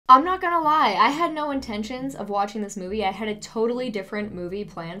I'm not gonna lie, I had no intentions of watching this movie. I had a totally different movie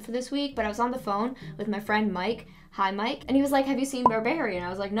planned for this week, but I was on the phone with my friend Mike. Hi, Mike. And he was like, have you seen Barbarian? I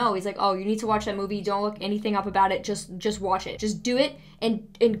was like, no. He's like, oh, you need to watch that movie. Don't look anything up about it. Just watch it. Just do it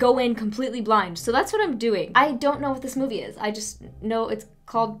and go in completely blind. So that's what I'm doing. I don't know what this movie is. I just know it's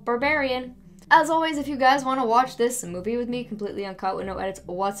called Barbarian. As always, if you guys want to watch this movie with me, completely uncut with no edits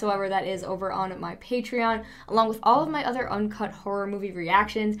whatsoever, that is over on my Patreon, along with all of my other uncut horror movie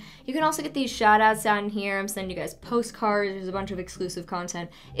reactions. You can also get these shout-outs down here. I'm sending you guys postcards. There's a bunch of exclusive content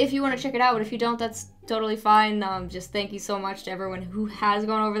if you want to check it out, but if you don't, that's totally fine. Just thank you so much to everyone who has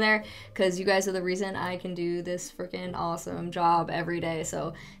gone over there, because you guys are the reason I can do this freaking awesome job every day.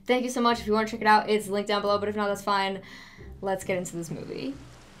 So thank you so much. If you want to check it out, it's linked down below, but if not, that's fine. Let's get into this movie.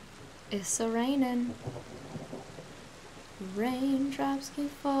 It's a-raining. Raindrops keep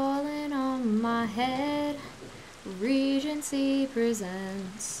falling on my head. Regency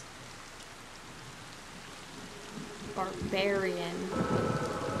presents Barbarian.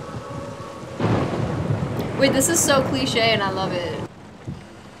 Wait, this is so cliche and I love it.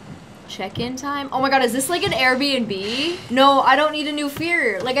 Check-in time? Oh my god, is this like an Airbnb? No, I don't need a new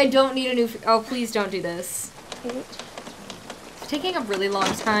fear. Like, I don't need a new fear. Oh, please don't do this. Taking a really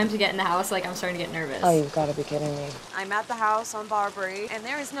long time to get in the house, like I'm starting to get nervous. Oh, you've got to be kidding me. I'm at the house on Barbary, and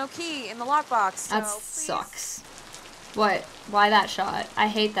there is no key in the lockbox, so that sucks. What? Why that shot? I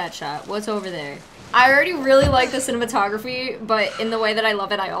hate that shot. What's over there? I already really like the cinematography, but in the way that I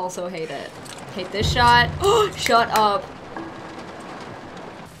love it, I also hate it. Hate this shot. Oh, shut up.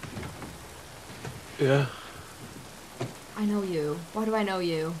 Yeah. I know you. Why do I know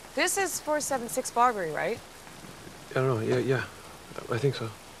you? This is 476 Barbary, right? I don't know. Yeah. I think so.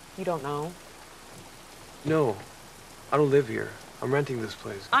 You don't know? No. I don't live here. I'm renting this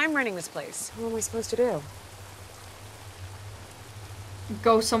place. I'm renting this place. What am I supposed to do?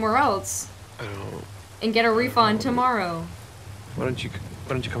 Go somewhere else. I don't know. And get a refund tomorrow. Why don't you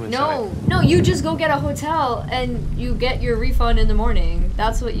come inside? No, you just go get a hotel and you get your refund in the morning.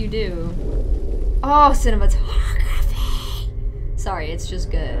 That's what you do. Oh, cinematography. Sorry, it's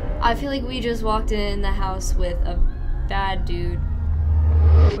just good. I feel like we just walked in the house with a bad dude.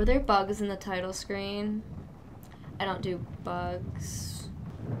 Were there bugs in the title screen? I don't do bugs.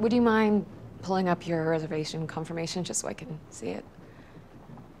 Would you mind pulling up your reservation confirmation just so I can see it?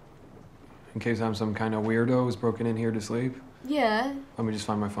 In case I'm some kind of weirdo who's broken in here to sleep? Yeah. Let me just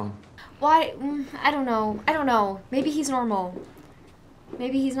find my phone. Why? I don't know. Maybe he's normal.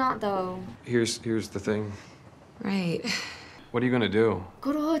 Maybe he's not, though. Here's the thing. Right. What are you gonna do?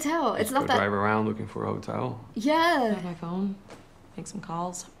 Go to a hotel. It's not that. Drive around looking for a hotel? Yeah. Have my phone. Make some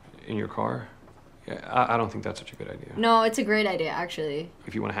calls. In your car? Yeah, I don't think that's such a good idea. No, it's a great idea, actually.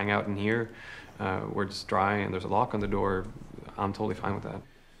 If you want to hang out in here, where it's dry and there's a lock on the door, I'm totally fine with that.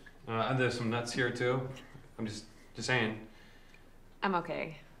 And there's some nuts here too. I'm just saying. I'm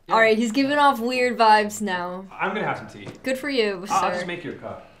okay. Yeah. All right, he's giving off weird vibes now. I'm gonna have some tea. Good for you, sir. I'll just make you a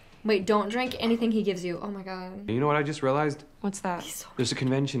cup. Wait, don't drink anything he gives you. Oh my god. You know what I just realized? What's that? There's a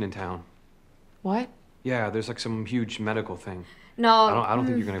convention in town. What? Yeah, there's like some huge medical thing. No. I don't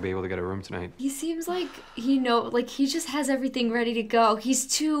think you're gonna be able to get a room tonight. He seems like like he just has everything ready to go. He's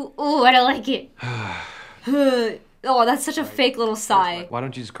too. Oh, I don't like it. Oh, that's such a fake little sigh. Why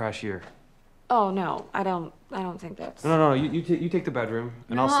don't you just crash here? Oh no, I don't think that's. No. You take the bedroom,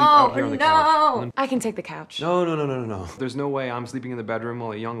 and I'll sleep out here on the couch. I can take the couch. No. There's no way I'm sleeping in the bedroom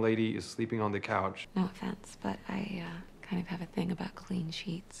while a young lady is sleeping on the couch. No offense, but I kind of have a thing about clean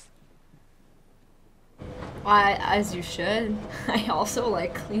sheets. Why, as you should. I also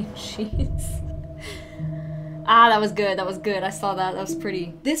like clean sheets. Ah, that was good. I saw that. That was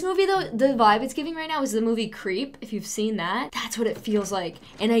pretty. This movie, though, the vibe it's giving right now is the movie Creep. If you've seen that, that's what it feels like.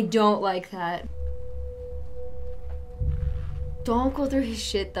 And I don't like that. Don't go through his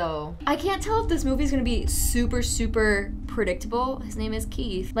shit, though. I can't tell if this movie's gonna be super, super predictable. His name is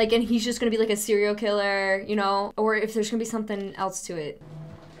Keith. Like, and he's just gonna be like a serial killer, you know? Or if there's gonna be something else to it.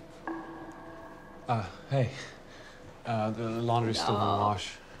 Hey. The laundry's still gonna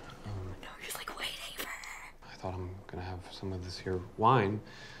wash. No, he's like waiting for her. I thought I'm gonna have some of this here wine,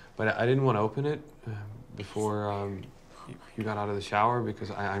 but I didn't want to open it before you got out of the shower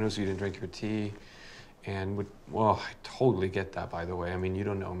because I know you didn't drink your tea. And well, I totally get that, by the way. I mean, you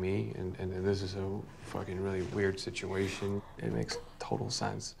don't know me, and this is a fucking really weird situation. It makes total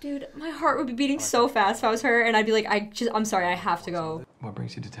sense. Dude, my heart would be beating so fast if I was her, and I'd be like, I'm sorry, I have to go. What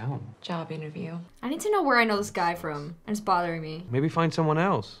brings you to town? Job interview. I need to know where I know this guy from, and it's bothering me. Maybe find someone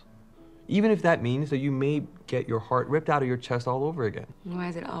else. Even if that means that you may get your heart ripped out of your chest all over again. Why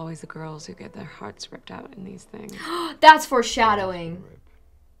is it always the girls who get their hearts ripped out in these things? That's foreshadowing.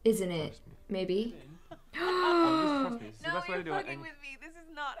 Isn't it? Maybe. Oh, just trust me. This is the No, best way you're to do it. fucking with me. This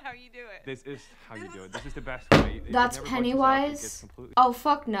is not how you do it. This is how you do it. This is the best way. If it That's never bugs us out, it gets Pennywise? completely- Oh,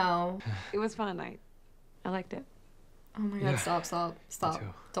 fuck no. It was fun. I liked it. Oh my Yeah. god, stop.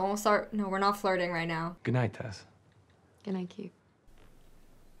 too. Don't start. No, we're not flirting right now. Good night, Tess. Good night, Keith.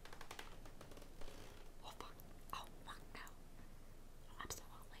 Oh, fuck. Oh, fuck no.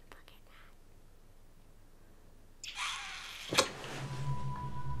 Absolutely forget that.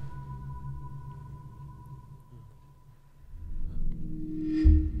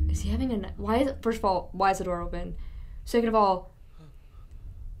 Is he having a... Why is... First of all, why is the door open? Second of all...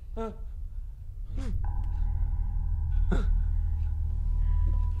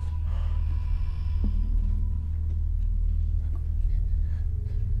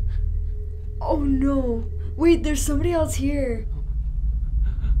 Oh no! Wait, there's somebody else here.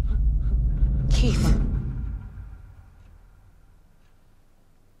 Keith.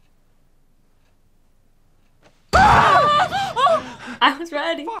 I was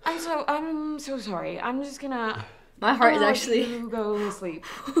ready. I'm so sorry. I'm just gonna. My heart is let actually... you go to sleep.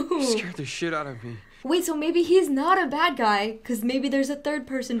 You scared the shit out of me. Wait, so maybe he's not a bad guy, because maybe there's a third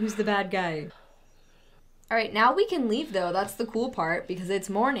person who's the bad guy. Alright, now we can leave though. That's the cool part, because it's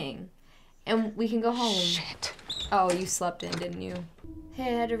morning. And we can go home. Shit. Oh, you slept in, didn't you?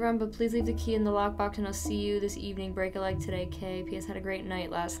 Hey, I had to run, but please leave the key in the lockbox and I'll see you this evening. Break a leg today, Kay. P.S. had a great night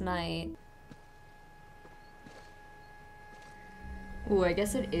last night. Ooh, I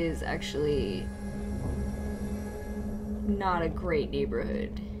guess it is actually not a great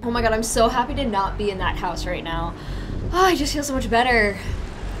neighborhood. Oh my god, I'm so happy to not be in that house right now. Oh, I just feel so much better.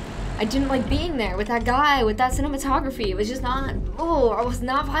 I didn't like being there with that guy, with that cinematography. It was just not, oh, I was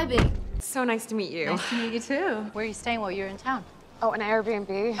not vibing. So nice to meet you. Nice to meet you too. Where are you staying while you're in town? Oh, an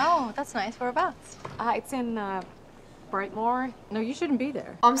Airbnb. Oh, that's nice. Whereabouts? It's in Brightmoor. No, you shouldn't be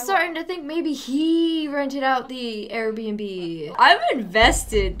there. I'm starting to think maybe he rented out the Airbnb. I'm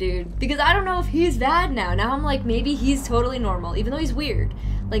invested, dude, because I don't know if he's bad now. Now I'm like, maybe he's totally normal, even though he's weird.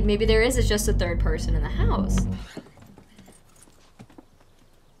 Like, maybe there is just a third person in the house.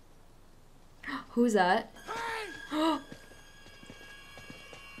 Who's that?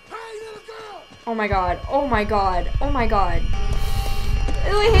 Oh my god, oh my god, oh my god. Ew,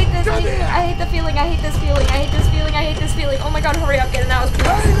 I hate this. I hate the feeling, I hate this feeling, I hate this feeling, I hate this feeling. Oh my god, hurry up, get in the house, please.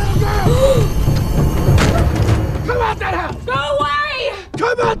 Come out that house! Go away!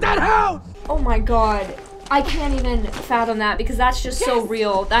 Come out that house! Oh my god. I can't even fathom that because that's just so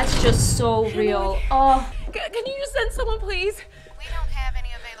real. That's just so real. Oh. Can you just send someone, please? We don't have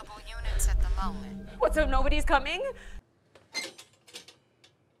any available units at the moment. What, so nobody's coming?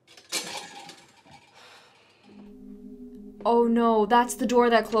 Oh no, that's the door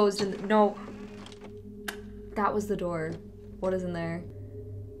that closed and no. That was the door. What is in there?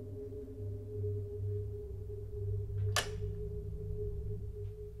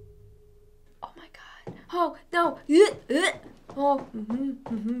 Oh my god. Oh no. Oh.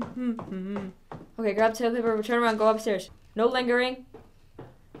 Okay, grab toilet paper, turn around, go upstairs. No lingering.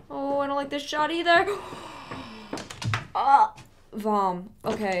 Oh, I don't like this shot either. Ah, vom.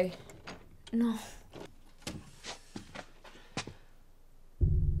 Okay. No.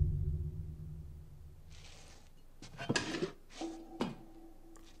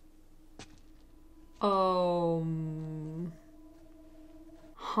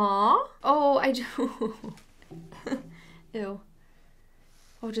 Huh? Oh, I do. Ew.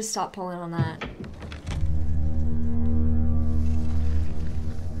 Oh, just stop pulling on that.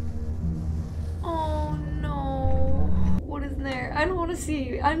 Oh no. What is in there? I don't want to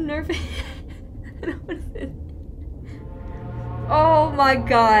see. I'm nervous. I don't want to see. Oh my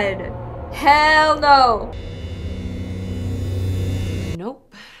god. Hell no.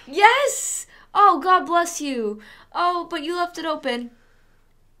 Nope. Yes! Oh, God bless you. Oh, but you left it open.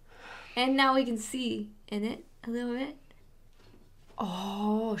 And now we can see in it a little bit.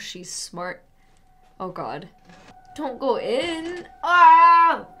 Oh, she's smart. Oh, God. Don't go in.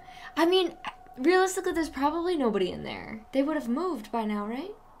 Ah! I mean, realistically, there's probably nobody in there. They would have moved by now,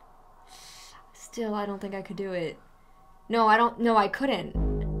 right? Still, I don't think I could do it. No, I don't. No, I couldn't.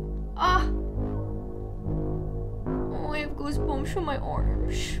 Ah! Oh, I have goosebumps on my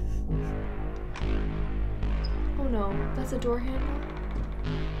arms. Oh no, that's a door handle?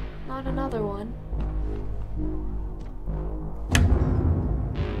 Not another one.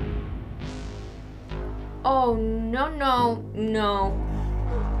 Oh, no, no, no.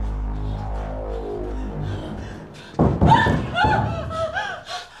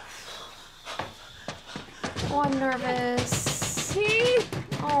 Oh, I'm nervous. Keith?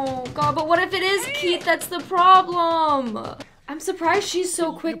 Oh, God, but what if it is Keith that's the problem? I'm surprised she's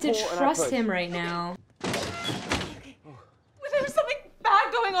so quick to pull and I trust push. him right now. There's something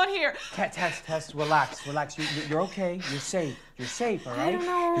bad going on here. Tess, relax. You're okay. You're safe, all right? I don't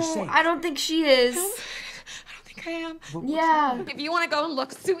know. You're safe. I don't think she is. I don't think I am. Yeah. If you want to go and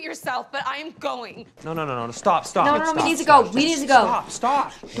look, suit yourself, but I am going. No. Stop. No, we need to go. We need to go.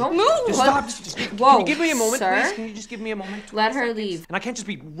 Stop. Don't move. Just What? stop. Whoa, Can you give me a moment, sir? please? Can you just give me a moment? Let her leave. And I can't just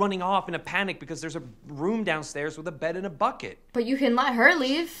be running off in a panic because there's a room downstairs with a bed and a bucket. But you can let her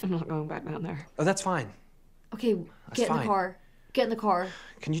leave. I'm not going back down there. Oh, that's fine. Okay, get in the fine. car. Get in the car.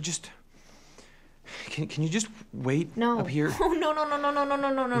 Can you just... Can you just wait No. up here? Oh, no.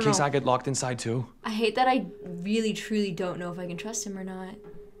 In case I get locked inside too? I hate that I really, truly don't know if I can trust him or not.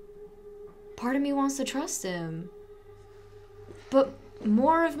 Part of me wants to trust him. But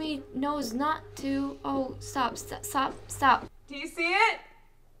more of me knows not to. Oh, stop. Do you see it?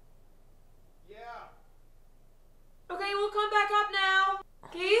 Yeah. Okay, we'll come back up now.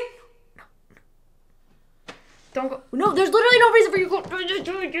 Keith? Don't go. No, there's literally no reason for you to go.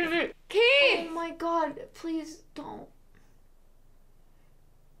 Keith! Oh my god, please don't.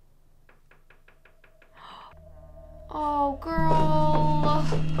 Oh, girl.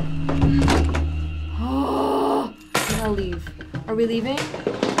 Oh, I'm gonna leave. Are we leaving?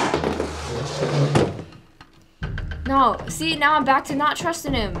 No, see, now I'm back to not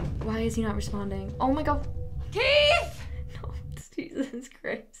trusting him. Why is he not responding? Oh my god. Keith! No, Jesus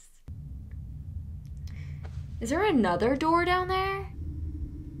Christ. Is there another door down there?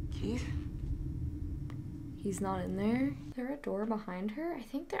 Keith? He's not in there. Is there a door behind her? I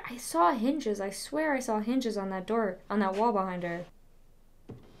think I saw hinges. I swear I saw hinges on that door, on that wall behind her.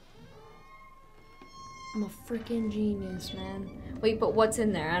 I'm a freaking genius, man. Wait, but what's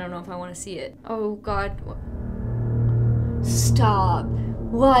in there? I don't know if I want to see it. Oh god. Stop.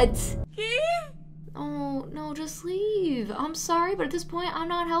 What? Keith? Oh, no, just leave. I'm sorry, but at this point, I'm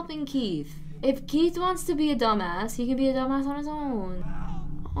not helping Keith. If Keith wants to be a dumbass, he can be a dumbass on his own.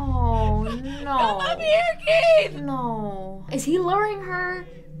 Oh, no. I'm here, Keith! No. Is he luring her?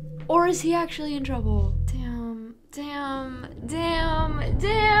 Or is he actually in trouble? Damn.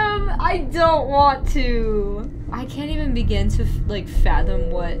 I don't want to. I can't even begin to, like,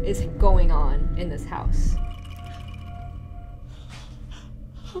 fathom what is going on in this house.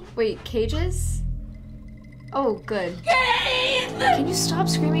 Wait, cages? Oh, good. Keith! Can you stop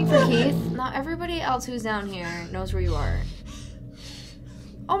screaming for Keith? Not everybody else who's down here knows where you are.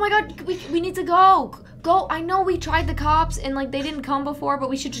 Oh my god, we need to go. Go. I know we tried the cops and like they didn't come before, but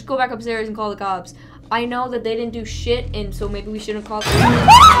we should just go back upstairs and call the cops. I know that they didn't do shit and so maybe we shouldn't call them.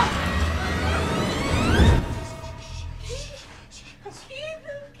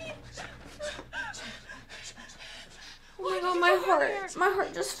 Oh my god, my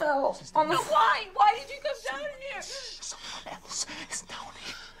heart just fell on the floor. Why? Why did you come down here? Someone else is down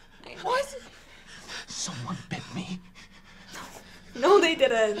here. What? Someone bit me. No, they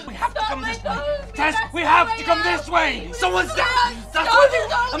didn't. We have to come this way. toes, Tess, that's we the have way to come out. this way. Someone's down. That's Stop, what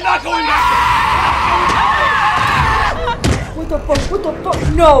stop, I'm not going back. What the fuck?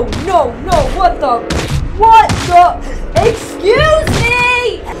 No, what the? Excuse me!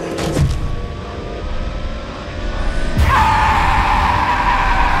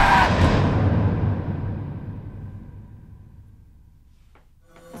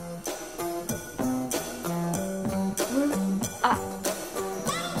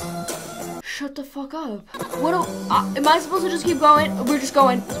 Shut the fuck up. What am I supposed to just keep going? We're just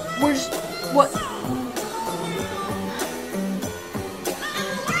going. What?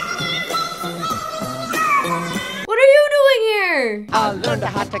 What are you doing here? I learned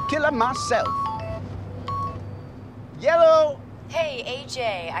how to kill her myself. Yellow, Hey, AJ,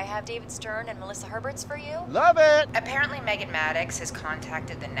 I have David Stern and Melissa Herberts for you. love it. Apparently, Megan Maddox has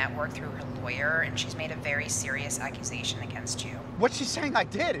contacted the network through her lawyer, and she's made a very serious accusation against you. What's she saying I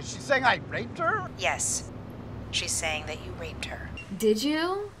did? Is she saying I raped her? Yes, she's saying that you raped her. Did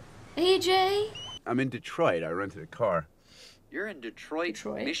you, AJ? I'm in Detroit. I rented a car. You're in Detroit,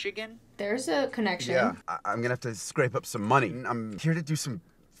 Michigan? There's a connection. Yeah, I'm gonna have to scrape up some money. I'm here to do some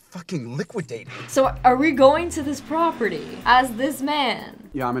fucking liquidating. So are we going to this property as this man?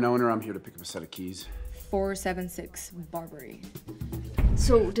 Yeah, I'm an owner. I'm here to pick up a set of keys. 476 Barbary.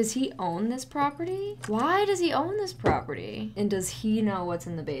 So does he own this property? Why does he own this property? And does he know what's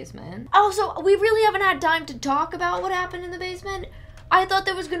in the basement? Also, we really haven't had time to talk about what happened in the basement. I thought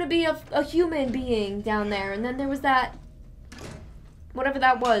there was gonna be a human being down there, and then there was that, whatever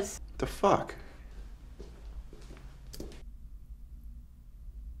that was. The fuck?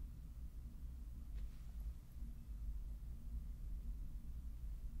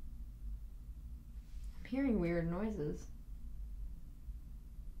 I'm hearing weird noises.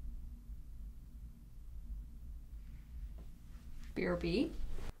 BRB.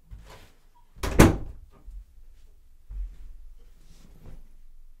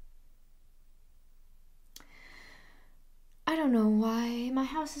 I don't know why my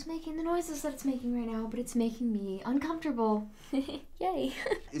house is making the noises that it's making right now, but it's making me uncomfortable. Yay.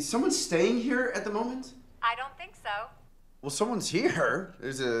 Is someone staying here at the moment? I don't think so. Well, someone's here.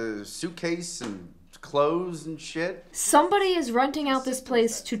 There's a suitcase and clothes and shit. Somebody is renting out this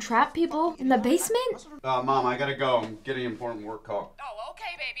place to trap people in the basement? Mom, I gotta go. I'm getting an important work call. Oh,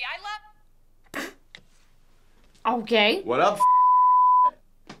 okay, baby. I love... Okay. What up,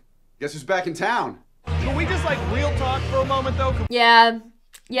 Guess who's back in town? Can we just, like, real talk for a moment, though? Yeah.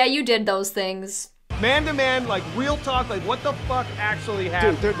 Yeah, you did those things. Man to man, like, real talk, like, what the fuck actually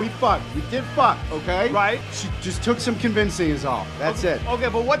happened? Dude, we fucked. We did fuck, okay? Right? She just took some convincing is all. That's it. Okay,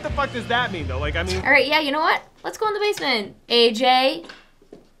 but what the fuck does that mean, though? Like, I mean... Alright, yeah, you know what? Let's go in the basement. AJ,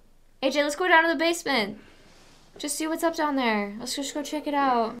 let's go down to the basement. Just see what's up down there. Let's just go check it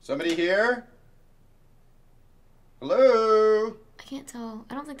out. Somebody here? Hello? I can't tell.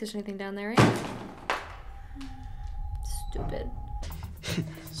 I don't think there's anything down there, right? Stupid.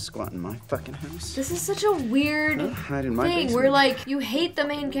 Squat in my fucking house. This is such a weird Hide in my thing basement. where, like, you hate the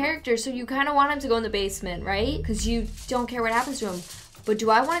main character, so you kind of want him to go in the basement, right? Because you don't care what happens to him. But do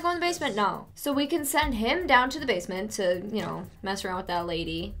I want to go in the basement? No. So we can send him down to the basement to, you know, mess around with that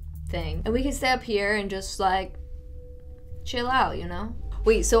lady thing. And we can stay up here and just, like, chill out, you know?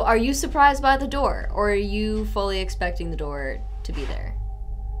 Wait, so are you surprised by the door? Or are you fully expecting the door to be there?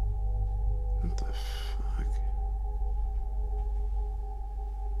 What the fuck?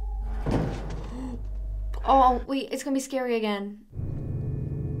 Oh, wait, it's gonna be scary again.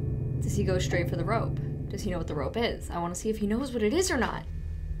 Does he go straight for the rope? Does he know what the rope is? I want to see if he knows what it is or not.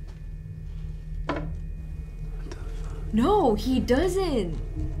 No, he doesn't.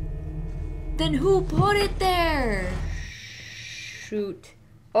 Then who put it there? Shoot.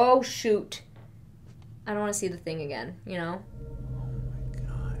 Oh, shoot. I don't want to see the thing again, you know? Oh my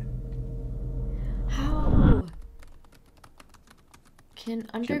god. How? Can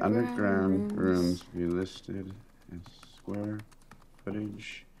underground rooms be listed as square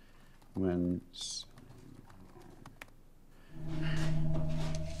footage when...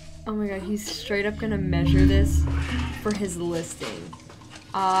 Oh my god, he's straight up gonna measure this for his listing.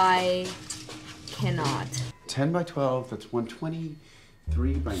 I cannot. 10 by 12, that's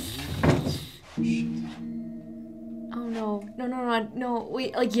 123 by 9. Oh no. No,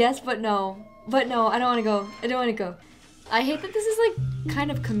 wait, like yes, but no. But no, I don't wanna go. I don't wanna go. I hate that this is like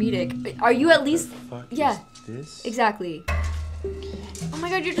kind of comedic. Are you at least... Yeah. This? Exactly. Oh my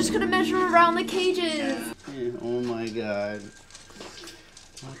god, you're just gonna measure around the cages! Oh my god.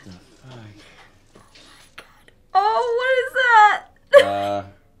 What the fuck? Oh, what is that?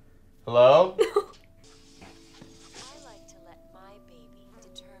 Hello? I like to let my baby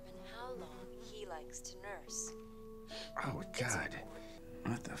determine how long he likes to nurse. Oh god.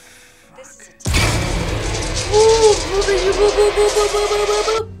 What the fuck? This is a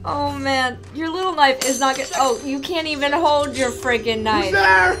Oh man, your little knife is not gonna... Oh, you can't even hold your freaking knife. Who's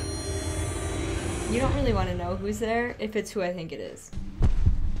there? You don't really want to know who's there if it's who I think it is.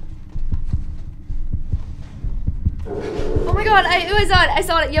 Oh my god, I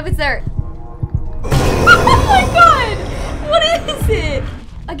saw it, yep, it's there. Oh my god, what is it?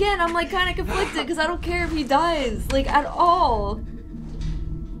 Again, I'm like kind of conflicted because I don't care if he dies, like at all.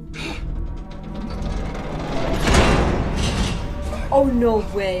 Oh, no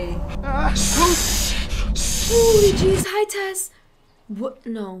way. Holy jeez, hi Tess. What?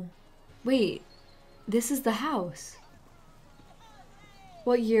 No. Wait. This is the house.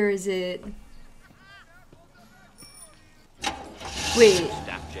 What year is it? Wait.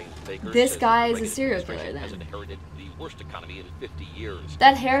 This guy is a serial killer then.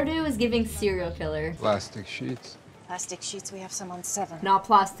 That hairdo is giving serial killer. Plastic sheets. Plastic sheets, we have some on 7. Not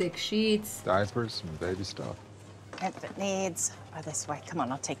plastic sheets. Diapers and baby stuff. Infant needs are this way. Come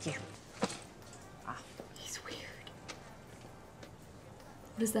on, I'll take you. Ah. He's weird.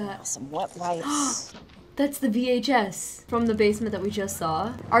 What is that? Some wet wipes. That's the VHS from the basement that we just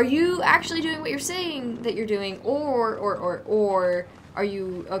saw. Are you actually doing what you're saying that you're doing, or are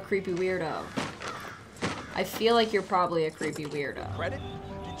you a creepy weirdo? I feel like you're probably a creepy weirdo. Credit?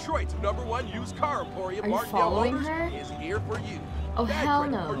 Detroit's #1 used car emporium, Are you Martindale following Motors, her? is here for you. Oh, Bad hell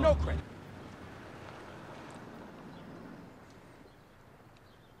credit no. or no credit.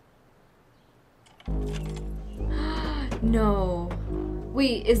 No.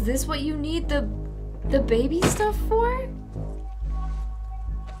 Wait, is this what you need the baby stuff for?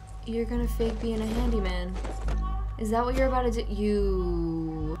 You're gonna fake being a handyman. Is that what you're about to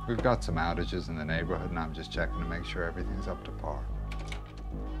do? We've got some outages in the neighborhood, and I'm just checking to make sure everything's up to par.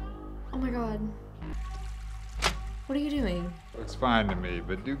 Oh my god. What are you doing? Looks fine to me,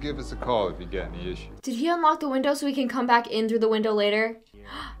 but do give us a call if you get any issues. Did he unlock the window so we can come back in through the window later?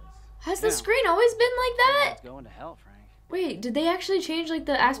 Has the screen always been like that? Going to hell, Frank. Wait, did they actually change like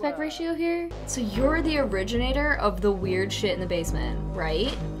the aspect ratio here? So you're the originator of the weird shit in the basement,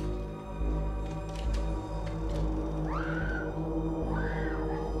 right?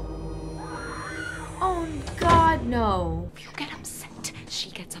 Oh god, no. You get upset.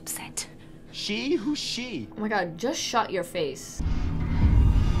 She gets upset. She? Who's she? Oh my god, just shut your face.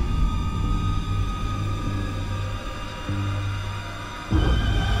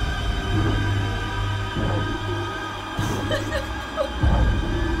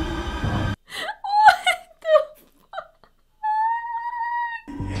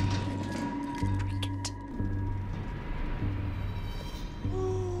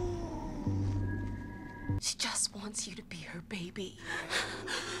 She just wants you to be her baby.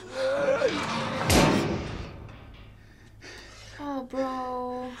 Oh,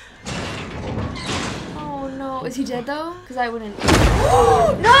 bro. Oh, no. Is he dead, though? Because I wouldn't...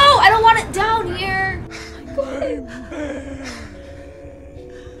 No! I don't want it down here! Oh,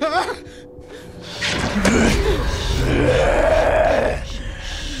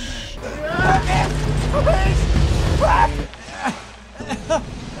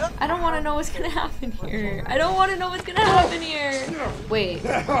 I don't want to know what's gonna happen here. I don't want to know what's gonna happen here. Wait.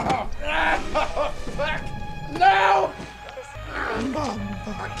 No!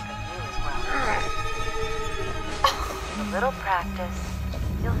 A little practice,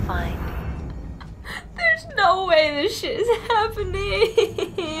 you'll find. There's no way this shit is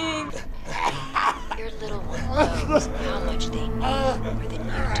happening. Your little one knows how much they need more than you do.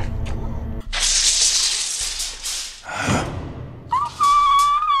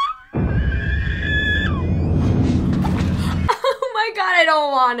 Oh my god, I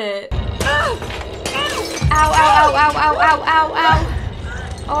don't want it. Ow, ow, ow, ow, ow, ow, ow, ow.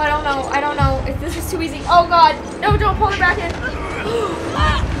 Oh, I don't know. I don't know. If this is too easy. Oh god. No, don't pull it back in.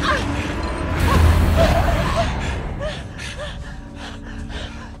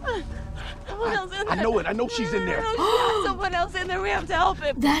 Someone else in there. I know it. I know she's in there. Someone else in there. We have to help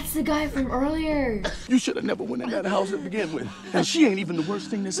him. That's the guy from earlier. You should have never went in that house to begin with. And she ain't even the worst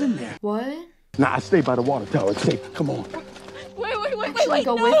thing that's in there. What? Nah, I stay by the water tower. It's safe. Come on. Actually,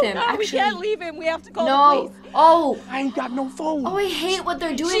 go with him. No, Actually, we can't leave him. We have to call the police. Oh. I ain't got no phone. Oh, I hate what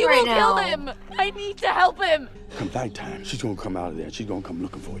they're doing She right will now. kill him. I need to help him. Come nighttime, she's gonna come out of there. She's gonna come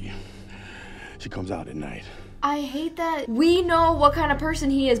looking for you. She comes out at night. I hate that we know what kind of person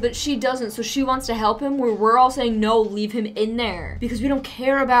he is, but she doesn't, so she wants to help him, where we're all saying, no, leave him in there, because we don't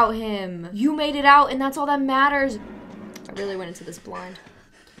care about him. You made it out, and that's all that matters. I really went into this blind.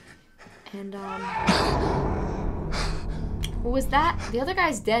 And, what was that? The other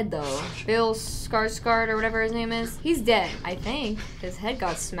guy's dead, though. Bill Skarsgård, or whatever his name is. He's dead, I think. His head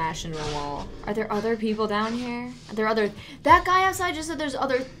got smashed into the wall. Are there other people down here? Are there other... That guy outside just said there's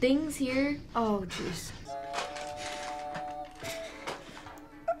other things here. Oh, jeez.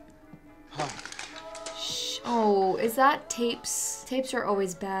 Shh. Oh, is that tapes? Tapes are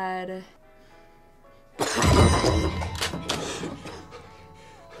always bad.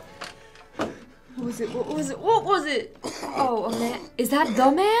 What was it? What was it? What was it? Oh, a man. Is that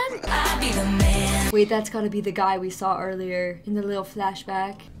the man? I'll be the man. Wait, that's gotta be the guy we saw earlier in the little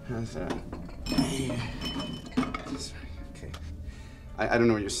flashback. How's that? Okay. I don't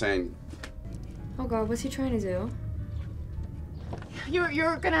know what you're saying. Oh god, what's he trying to do?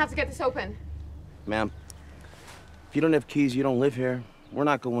 You're gonna have to get this open. Ma'am, if you don't have keys, you don't live here. We're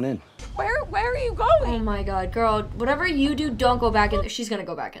not going in. Where are you going? Oh my god, girl, whatever you do, don't go back in there. She's gonna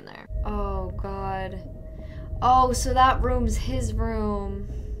go back in there. Oh god. Oh, so that room's his room.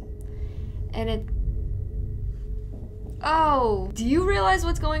 And it... Oh, do you realize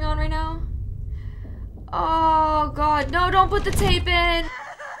what's going on right now? Oh god, no, don't put the tape in.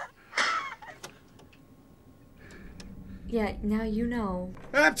 Yeah, now you know.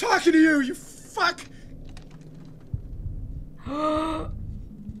 I'm talking to you, you fuck!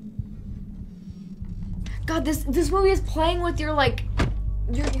 God, this movie is playing with your, like,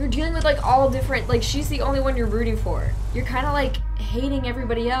 you're dealing with, like, all different, like, she's the only one you're rooting for. You're kind of, like, hating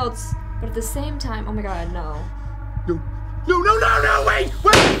everybody else, but at the same time, oh my god, no. No, wait!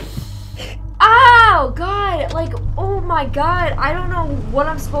 Oh, God, like, oh my god, I don't know what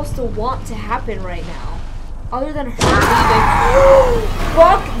I'm supposed to want to happen right now. Other than her leaving.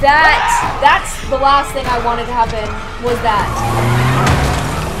 Fuck that! That's the last thing I wanted to happen, was that.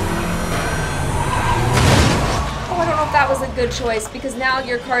 Oh, I don't know know if that was a good choice because now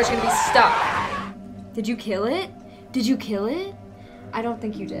your car is gonna be stuck. Did you kill it? Did you kill it? I don't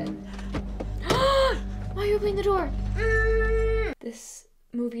think you did. Why are you opening the door? This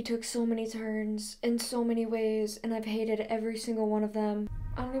movie took so many turns in so many ways, and I've hated every single one of them.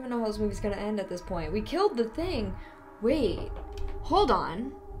 I don't even know how this movie's gonna end at this point. We killed the thing. Wait, hold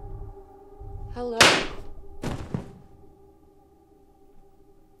on. Hello?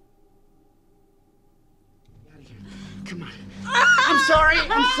 Come on. I'm sorry.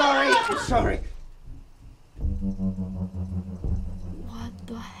 I'm sorry. I'm sorry. What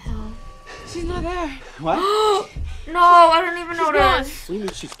the hell? She's not there. What? No, I don't even notice. We knew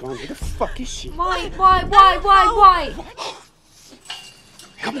she's gone. Where the fuck is she? Why?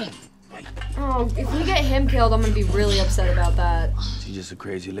 Come on. Oh, if we get him killed, I'm gonna be really upset about that. She's just a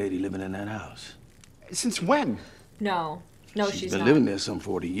crazy lady living in that house. Since when? No, she's been not. living there some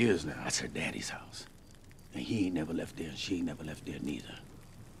 40 years now. That's her daddy's house. And he ain't never left there, and she ain't never left there neither.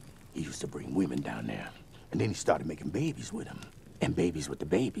 He used to bring women down there, and then he started making babies with them. And babies with the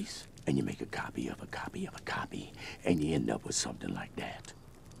babies. And you make a copy of a copy of a copy, and you end up with something like that.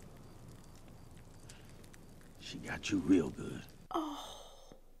 She got you real good. Oh.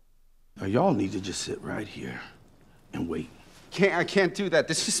 Now, y'all need to just sit right here and wait. I can't do that.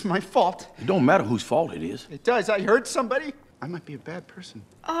 This is my fault. It don't matter whose fault it is. It does. I hurt somebody. I might be a bad person.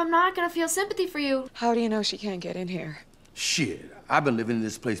 Oh, I'm not gonna feel sympathy for you. How do you know she can't get in here? Shit, I've been living in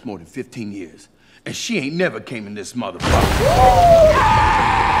this place more than 15 years, and she ain't never came in this motherfucker.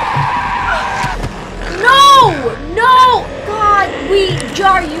 No! No! God, we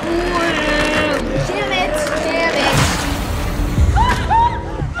jar you. Damn it!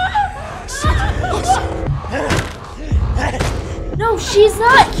 No, she's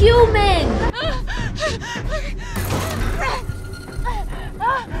not human!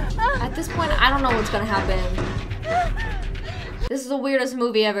 At this point, I don't know what's gonna happen. This is the weirdest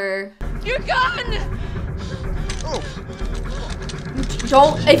movie ever. Your gun!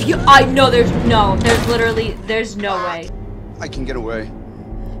 Don't, I know there's literally, there's no way. I can get away.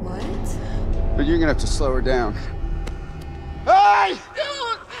 What? But you're gonna have to slow her down. Hey!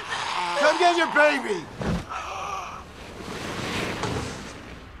 Come get your baby!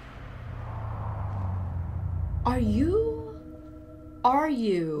 Are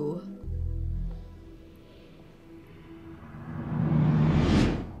you?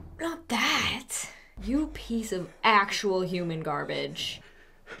 Not that. You piece of actual human garbage.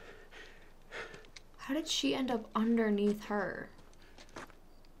 How did she end up underneath her?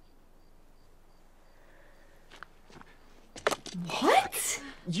 What?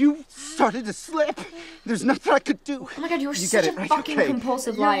 You started to slip. There's nothing I could do. Oh my god, you're You such get a it, right? fucking Okay.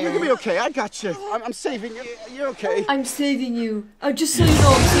 compulsive You're liar. gonna be okay. I got you. I'm saving you. You're okay. I'm saving you. Just so you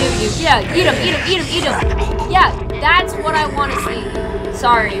know, I'm saving you. Yeah, eat him. Yeah, that's what I want to see.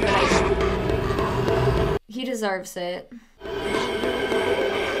 Sorry, but he deserves it. What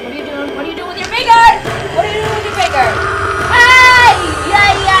are you doing? What are you doing with your finger? What are you doing with your finger? Hey!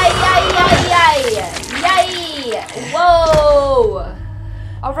 Yay! Whoa!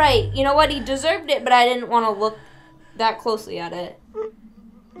 Alright, you know what? He deserved it, but I didn't want to look that closely at it.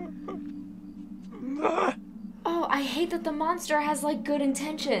 Oh, I hate that the monster has, like, good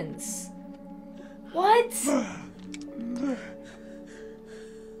intentions. What?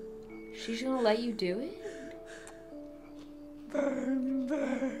 She's gonna let you do it?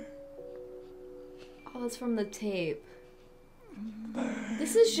 Oh, that's from the tape.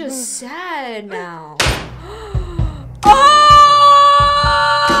 This is just sad now. Oh!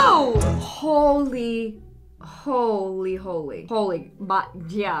 Holy,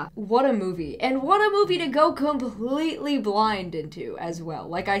 yeah. What a movie. And what a movie to go completely blind into as well.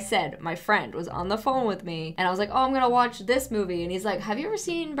 Like I said, my friend was on the phone with me and I was like, oh, I'm gonna watch this movie. And he's like, have you ever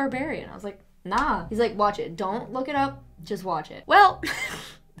seen Barbarian? I was like, nah. He's like, watch it. Don't look it up. Just watch it. Well,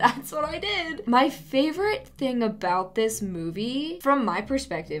 that's what I did. My favorite thing about this movie, from my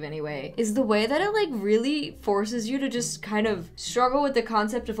perspective anyway, is the way that it like really forces you to just kind of struggle with the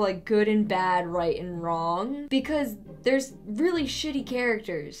concept of like good and bad, right and wrong, because there's really shitty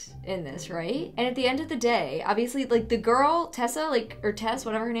characters in this, right? And at the end of the day, obviously, like the girl, Tessa, like, or Tess,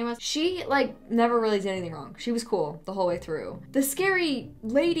 whatever her name was, she like never really did anything wrong. She was cool the whole way through. The scary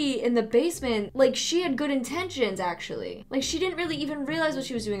lady in the basement, like she had good intentions actually. Like she didn't really even realize what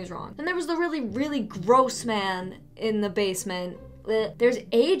she was doing was wrong. And there was the really, really gross man in the basement There's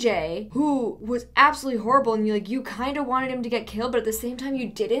AJ, who was absolutely horrible, and you kind of wanted him to get killed, but at the same time you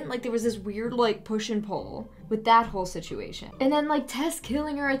didn't. Like, there was this weird, like, push and pull with that whole situation. And then, like, Tess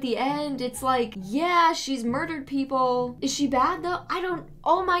killing her at the end, it's like, yeah, she's murdered people. Is she bad, though? I don't...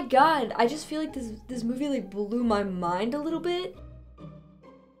 Oh my god. I just feel like this movie, like, blew my mind a little bit.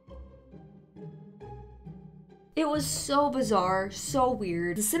 It was so bizarre, so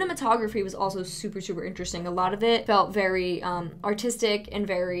weird. The cinematography was also super, super interesting. A lot of it felt very artistic and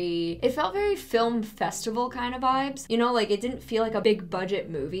it felt very film festival kind of vibes. You know, like, it didn't feel like a big budget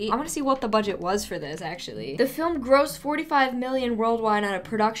movie. I want to see what the budget was for this, actually. The film grossed $45 million worldwide on a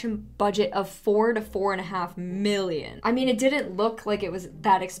production budget of $4 to $4.5 million. I mean, it didn't look like it was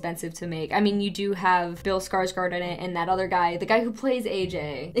that expensive to make. I mean, you do have Bill Skarsgård in it and that other guy, the guy who plays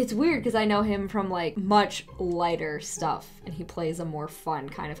AJ. It's weird because I know him from, like, much lighter stuff, and he plays a more fun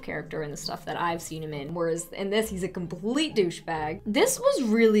kind of character in the stuff that I've seen him in, whereas in this he's a complete douchebag. This was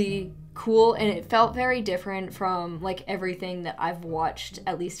really cool, and it felt very different from, like, everything that I've watched,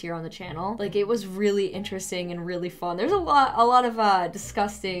 at least here on the channel. Like, it was really interesting and really fun. There's a lot of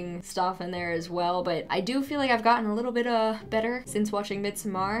disgusting stuff in there as well, but I do feel like I've gotten a little bit better since watching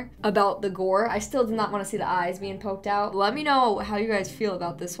Midsommar about the gore. I still do not want to see the eyes being poked out. Let me know how you guys feel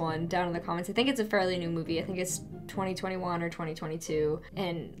about this one down in the comments. I think it's a fairly new movie. I think it's 2021 or 2022,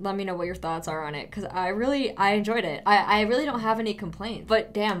 and let me know what your thoughts are on it, because I enjoyed it. I really don't have any complaints,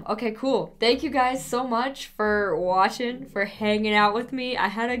 but damn, okay, cool. Thank you guys so much for watching, for hanging out with me. I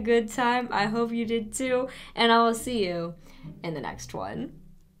had a good time. I hope you did too, and I will see you in the next one.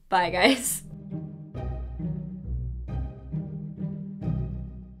 Bye, guys.